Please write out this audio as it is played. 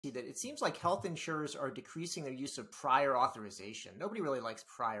that it seems like health insurers are decreasing their use of prior authorization. Nobody really likes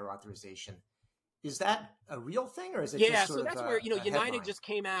prior authorization. Is that a real thing, or is it just sort so of that's where, United headline? just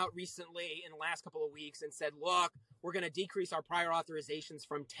came out recently in the last couple of weeks and said, look, we're going to decrease our prior authorizations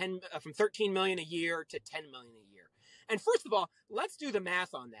from 13 million a year to 10 million a year. And first of all, let's do the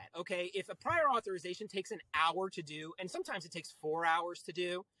math on that. Okay. If a prior authorization takes an hour to do, and sometimes it takes 4 hours to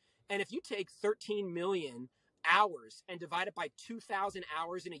do, and if you take 13 million hours and divide it by 2,000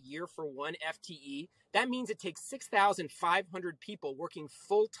 hours in a year for one FTE, that means it takes 6,500 people working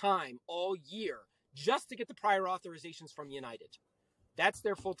full time all year just to get the prior authorizations from United. That's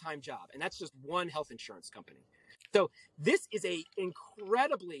their full-time job. And that's just one health insurance company. So this is a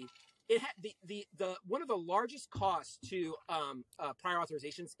incredibly, one of the largest costs to prior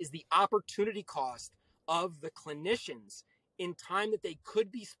authorizations is the opportunity cost of the clinicians in time that they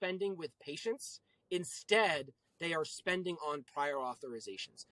could be spending with patients. Instead, they are spending on prior authorizations.